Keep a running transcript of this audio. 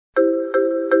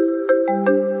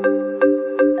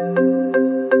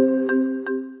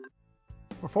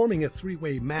Performing a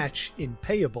three-way match in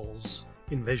payables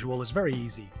in Visual is very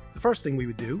easy. The first thing we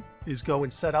would do is go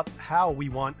and set up how we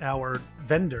want our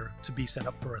vendor to be set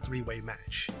up for a three-way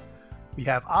match. We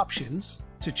have options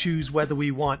to choose whether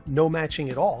we want no matching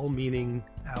at all, meaning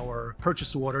our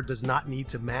purchase order does not need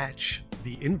to match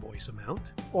the invoice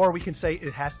amount, or we can say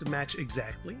it has to match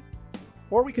exactly,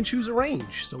 or we can choose a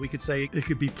range. So we could say it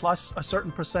could be plus a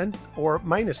certain percent or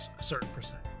minus a certain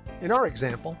percent. In our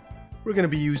example, we're going to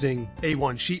be using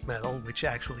A1 sheet metal, which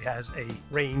actually has a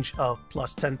range of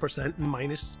plus 10% and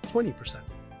minus 20%.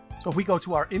 So if we go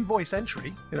to our invoice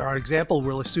entry, in our example,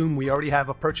 we'll assume we already have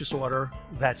a purchase order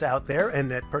that's out there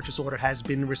and that purchase order has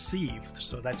been received.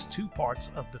 So that's two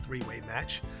parts of the three-way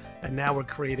match. And now we're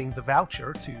creating the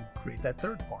voucher to create that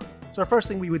third part. So our first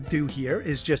thing we would do here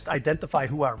is just identify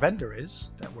who our vendor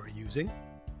is that we're using.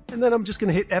 And then I'm just going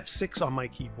to hit F6 on my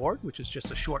keyboard, which is just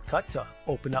a shortcut to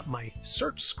open up my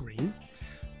search screen.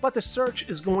 But the search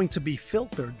is going to be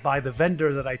filtered by the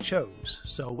vendor that I chose.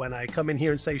 So when I come in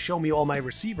here and say, show me all my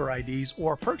receiver IDs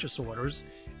or purchase orders,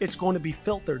 it's going to be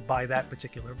filtered by that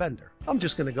particular vendor. I'm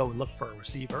just going to go and look for a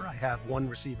receiver. I have one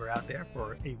receiver out there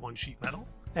for A1 sheet metal.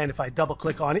 And if I double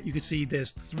click on it, you can see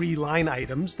there's 3 line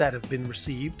items that have been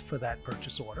received for that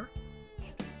purchase order.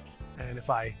 And if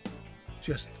I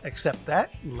just accept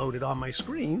that and load it on my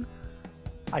screen,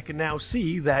 I can now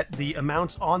see that the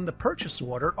amounts on the purchase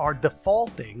order are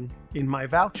defaulting in my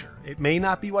voucher. It may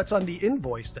not be what's on the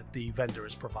invoice that the vendor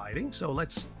is providing, so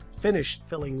let's finish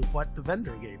filling what the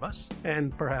vendor gave us,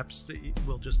 and perhaps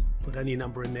we'll just put any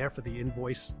number in there for the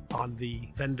invoice on the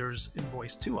vendor's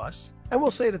invoice to us, and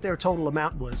we'll say that their total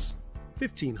amount was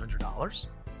 $1,500.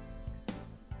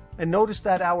 And notice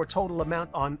that our total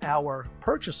amount on our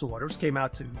purchase orders came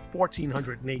out to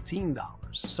 $1,418.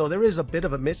 So there is a bit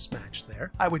of a mismatch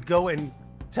there. I would go and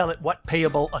tell it what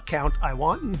payable account I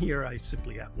want, and here I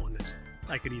simply have one that's,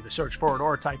 I could either search for it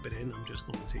or type it in. I'm just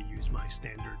going to use my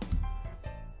standard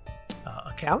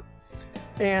account.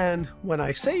 And when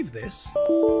I save this,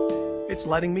 it's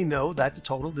letting me know that the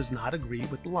total does not agree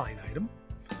with the line item.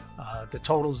 The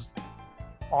totals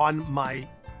on my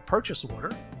purchase order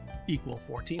equal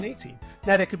 1418.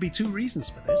 Now there could be 2 reasons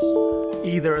for this.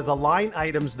 Either the line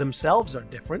items themselves are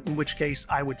different, in which case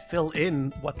I would fill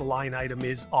in what the line item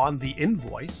is on the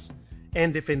invoice,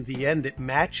 and if in the end it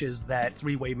matches that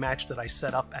three-way match that I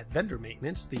set up at vendor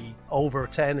maintenance, the over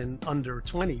 10 and under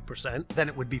 20%, then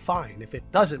it would be fine. If it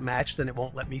doesn't match, then it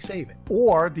won't let me save it.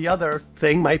 Or the other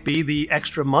thing might be the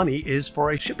extra money is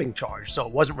for a shipping charge, so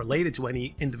it wasn't related to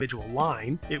any individual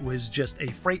line, it was just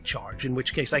a freight charge, in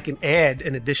which case I can add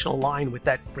an additional line with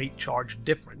that freight charge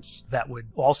difference that would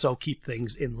also keep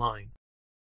things in line.